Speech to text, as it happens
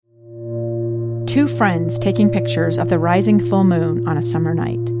Two friends taking pictures of the rising full moon on a summer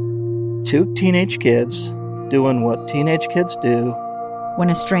night. Two teenage kids doing what teenage kids do. When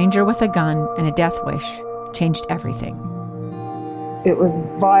a stranger with a gun and a death wish changed everything. It was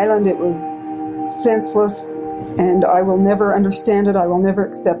violent, it was senseless, and I will never understand it, I will never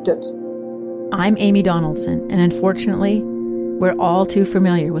accept it. I'm Amy Donaldson, and unfortunately, we're all too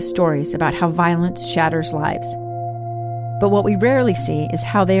familiar with stories about how violence shatters lives. But what we rarely see is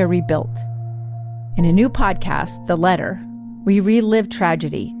how they are rebuilt. In a new podcast, The Letter, we relive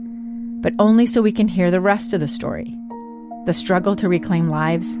tragedy, but only so we can hear the rest of the story. The struggle to reclaim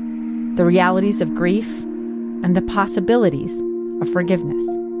lives, the realities of grief, and the possibilities of forgiveness.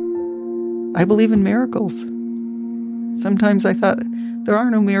 I believe in miracles. Sometimes I thought, there are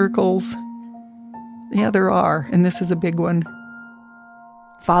no miracles. Yeah, there are, and this is a big one.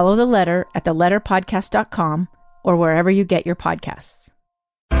 Follow The Letter at theletterpodcast.com or wherever you get your podcasts.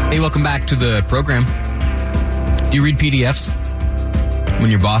 Hey, welcome back to the program. Do you read PDFs? When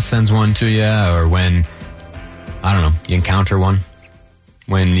your boss sends one to you, or when, I don't know, you encounter one?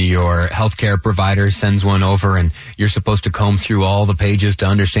 When your healthcare provider sends one over and you're supposed to comb through all the pages to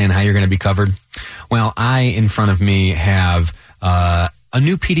understand how you're going to be covered? Well, I, in front of me, have a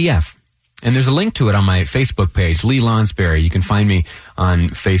new PDF. And there's a link to it on my Facebook page, Lee Lonsberry. You can find me on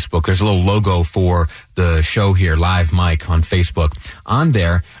Facebook. There's a little logo for the show here, Live Mike, on Facebook. On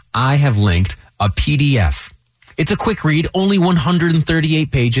there, I have linked a PDF. It's a quick read, only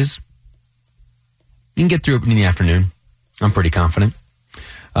 138 pages. You can get through it in the afternoon. I'm pretty confident.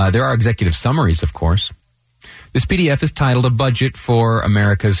 There are executive summaries, of course. This PDF is titled A Budget for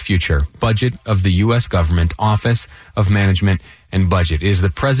America's Future. Budget of the U.S. Government, Office of Management and Budget. It is the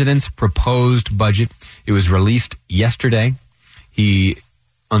President's proposed budget. It was released yesterday. He,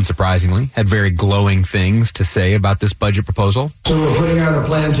 unsurprisingly, had very glowing things to say about this budget proposal. So we're putting out a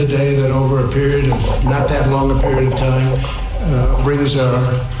plan today that over a period of not that long a period of time brings our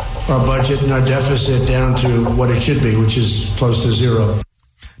budget and our deficit down to what it should be, which is close to zero.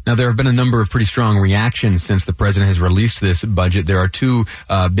 Now, there have been a number of pretty strong reactions since the president has released this budget. There are two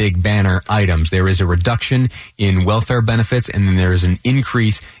big banner items. There is a reduction in welfare benefits, and then there is an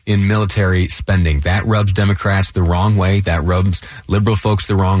increase in military spending. That rubs Democrats the wrong way. That rubs liberal folks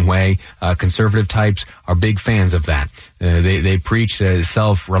the wrong way. Conservative types are big fans of that. They preach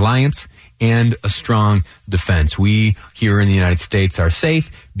self-reliance and a strong defense. We here in the United States are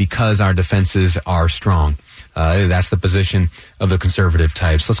safe because our defenses are strong. That's the position of the conservative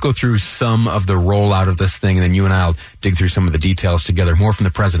types. Let's go through some of the rollout of this thing, and then you and I will dig through some of the details together. More from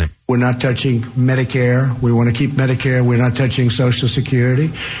the president. We're not touching Medicare. We want to keep Medicare. We're not touching Social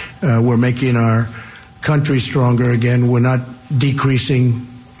Security. We're making our country stronger again. We're not decreasing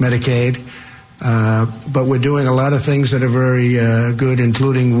Medicaid. But we're doing a lot of things that are very good,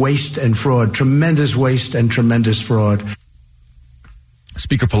 including waste and fraud, tremendous waste and tremendous fraud.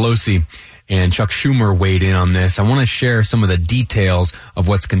 Speaker Pelosi and Chuck Schumer weighed in on this. I want to share some of the details of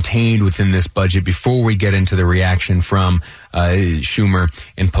what's contained within this budget before we get into the reaction from Schumer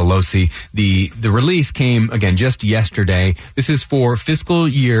and Pelosi. The release came, again, just yesterday. This is for fiscal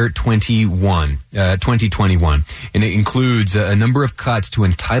year 2021, and it includes a number of cuts to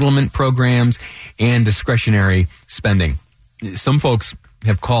entitlement programs and discretionary spending. Some folks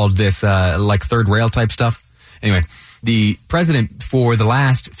have called this like third rail type stuff. Anyway, the president for the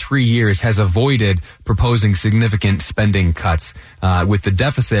last 3 years has avoided proposing significant spending cuts, with the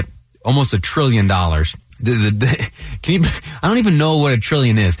deficit almost $1 trillion. I don't even know what $1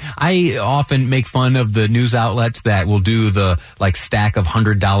 trillion is. I often make fun of the news outlets that will do the stack of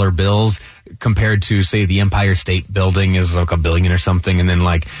 $100 bills compared to, say, the Empire State Building is like $1 billion or something, and then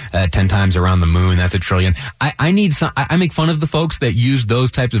 10 times around the moon, that's $1 trillion. I make fun of the folks that use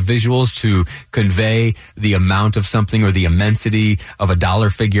those types of visuals to convey the amount of something or the immensity of a dollar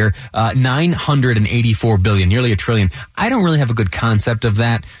figure. 984 billion, nearly $1 trillion. I don't really have a good concept of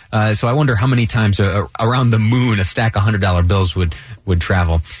that, so I wonder how many times around the moon a stack of $100 bills would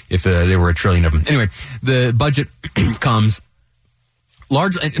travel if there were $1 trillion of them. Anyway, the budget comes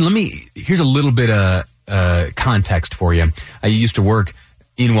large. And here's a little bit of context for you. I used to work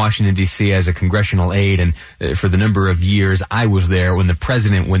in Washington, D.C. as a congressional aide, and for the number of years I was there when the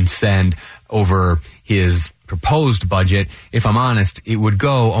president would send over his proposed budget. If I'm honest, it would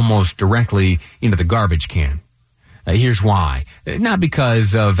go almost directly into the garbage can. Here's why. Not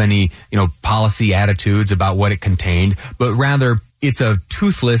because of any, policy attitudes about what it contained, but rather it's a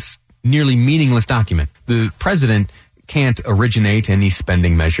toothless, nearly meaningless document. The president can't originate any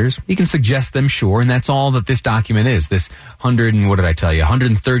spending measures. He can suggest them, sure, and that's all that this document is. This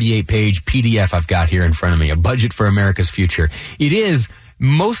 138-page PDF I've got here in front of me, A Budget for America's Future. It is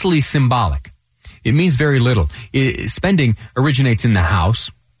mostly symbolic. It means very little. Spending originates in the House.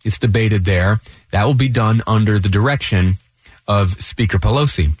 It's debated there. That will be done under the direction of Speaker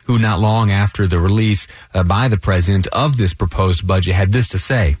Pelosi, who not long after the release by the president of this proposed budget had this to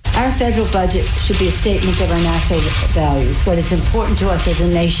say. Our federal budget should be a statement of our national values. What is important to us as a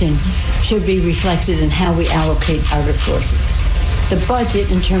nation should be reflected in how we allocate our resources. The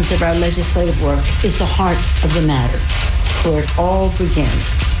budget, in terms of our legislative work, is the heart of the matter, where it all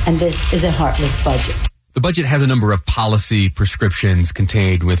begins, and this is a heartless budget. The budget has a number of policy prescriptions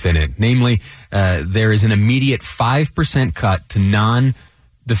contained within it. Namely, there is an immediate 5% cut to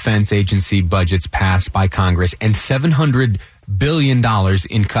non-defense agency budgets passed by Congress and $700 billion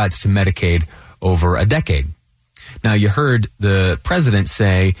in cuts to Medicaid over a decade. Now, you heard the president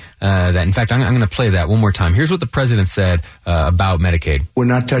say that, in fact, I'm going to play that one more time. Here's what the president said about Medicaid. We're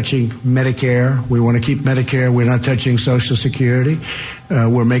not touching Medicare. We want to keep Medicare. We're not touching Social Security.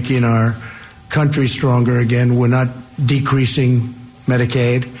 We're making our country stronger again. We're not decreasing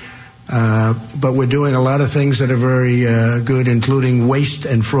Medicaid, but we're doing a lot of things that are very good, including waste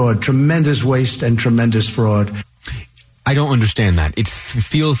and fraud, tremendous waste and tremendous fraud. I don't understand that. It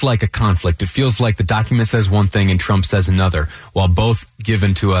feels like a conflict. It feels like the document says one thing and Trump says another, while both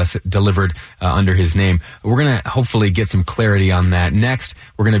given to us, delivered under his name. We're going to hopefully get some clarity on that. Next,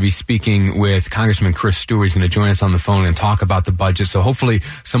 we're going to be speaking with Congressman Chris Stewart. He's going to join us on the phone and talk about the budget. So hopefully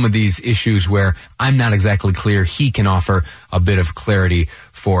some of these issues where I'm not exactly clear, he can offer a bit of clarity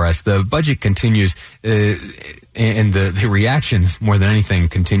for us. The budget continues, and the reactions, more than anything,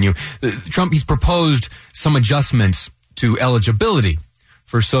 continue. Trump, he's proposed some adjustments to eligibility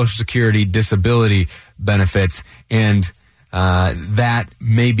for Social Security disability benefits, and that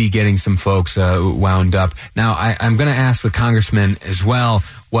may be getting some folks wound up. Now, I'm going to ask the congressman as well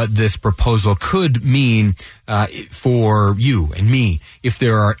what this proposal could mean for you and me, if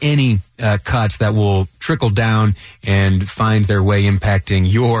there are any cuts that will trickle down and find their way impacting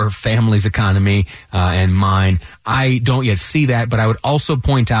your family's economy and mine. I don't yet see that, but I would also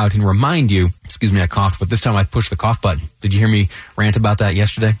point out and remind you, excuse me, I coughed, but this time I pushed the cough button. Did you hear me rant about that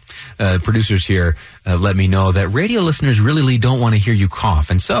yesterday? Producers here let me know that radio listeners really don't want to hear you cough.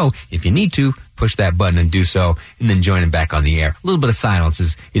 And so, if you need to, push that button and do so, and then join him back on the air. A little bit of silence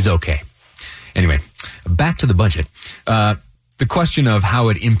is okay. Anyway, back to the budget. The question of how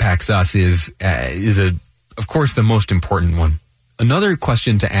it impacts us is of course, the most important one. Another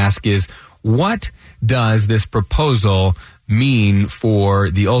question to ask is, what does this proposal mean for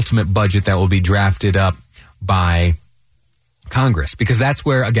the ultimate budget that will be drafted up by Congress? Because that's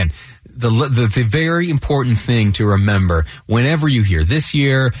where, again, the very important thing to remember whenever you hear this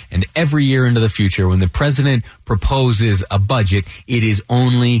year and every year into the future, when the president proposes a budget, it is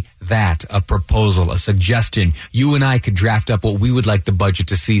only that, a proposal, a suggestion. You and I could draft up what we would like the budget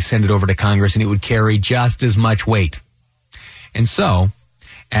to see, send it over to Congress, and it would carry just as much weight. And so,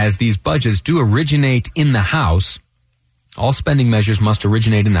 as these budgets do originate in the House, all spending measures must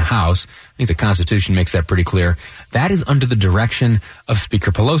originate in the House. I think the Constitution makes that pretty clear. That is under the direction of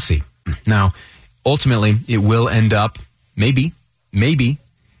Speaker Pelosi. Now, ultimately, it will end up, maybe,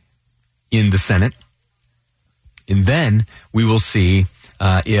 in the Senate. And then we will see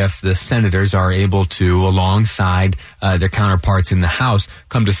if the senators are able to, alongside their counterparts in the House,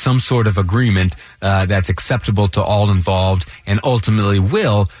 come to some sort of agreement that's acceptable to all involved and ultimately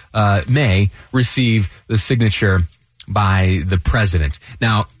may receive the signature by the president.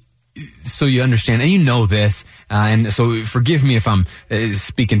 Now, so you understand, and you know this, and so forgive me if I'm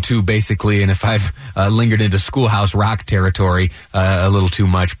speaking too basically, and if I've lingered into Schoolhouse Rock territory a little too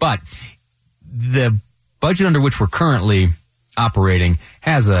much, but the budget under which we're currently operating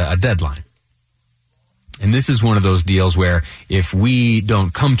has a deadline. And this is one of those deals where if we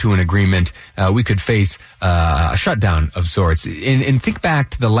don't come to an agreement, we could face a shutdown of sorts. And think back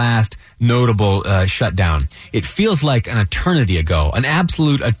to the last notable shutdown. It feels like an eternity ago, an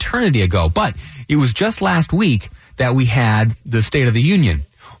absolute eternity ago. But it was just last week that we had the State of the Union.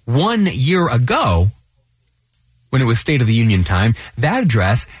 1 year ago, when it was State of the Union time, that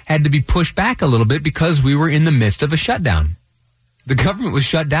address had to be pushed back a little bit because we were in the midst of a shutdown. The government was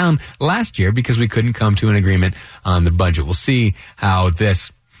shut down last year because we couldn't come to an agreement on the budget. We'll see how this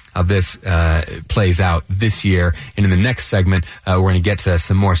plays out this year. And in the next segment, we're going to get to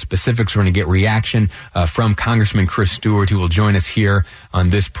some more specifics. We're going to get reaction from Congressman Chris Stewart, who will join us here on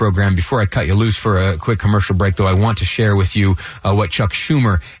this program. Before I cut you loose for a quick commercial break, though, I want to share with you what Chuck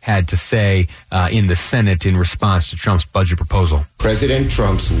Schumer had to say in the Senate in response to Trump's budget proposal. President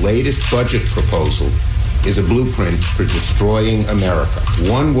Trump's latest budget proposal is a blueprint for destroying America.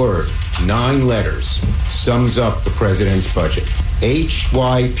 One word, 9 letters, sums up the president's budget.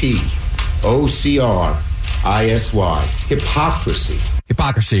 HYP. O-C-R-I-S-Y. Hypocrisy.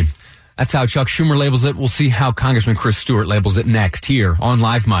 Hypocrisy. That's how Chuck Schumer labels it. We'll see how Congressman Chris Stewart labels it next here on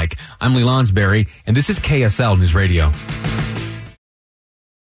Live Mike. I'm Lee Lonsberry, and this is KSL News Radio.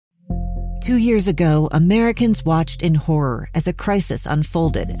 2 years ago, Americans watched in horror as a crisis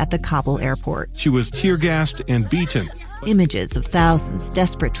unfolded at the Kabul airport. She was tear-gassed and beaten. Images of thousands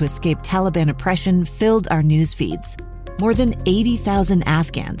desperate to escape Taliban oppression filled our news feeds. More than 80,000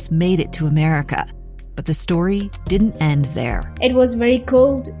 Afghans made it to America. But the story didn't end there. It was very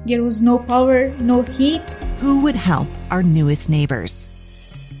cold. There was no power, no heat. Who would help our newest neighbors?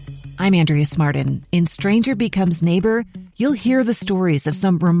 I'm Andrea Smartin. In Stranger Becomes Neighbor, you'll hear the stories of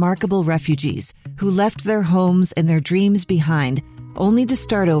some remarkable refugees who left their homes and their dreams behind, only to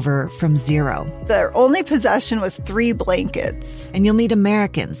start over from zero. Their only possession was 3 blankets. And you'll meet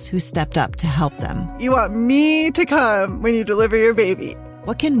Americans who stepped up to help them. You want me to come when you deliver your baby.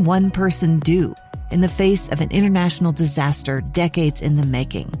 What can one person do in the face of an international disaster decades in the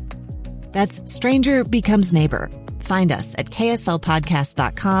making? That's Stranger Becomes Neighbor. Find us at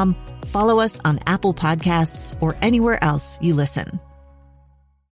kslpodcast.com. Follow us on Apple Podcasts or anywhere else you listen.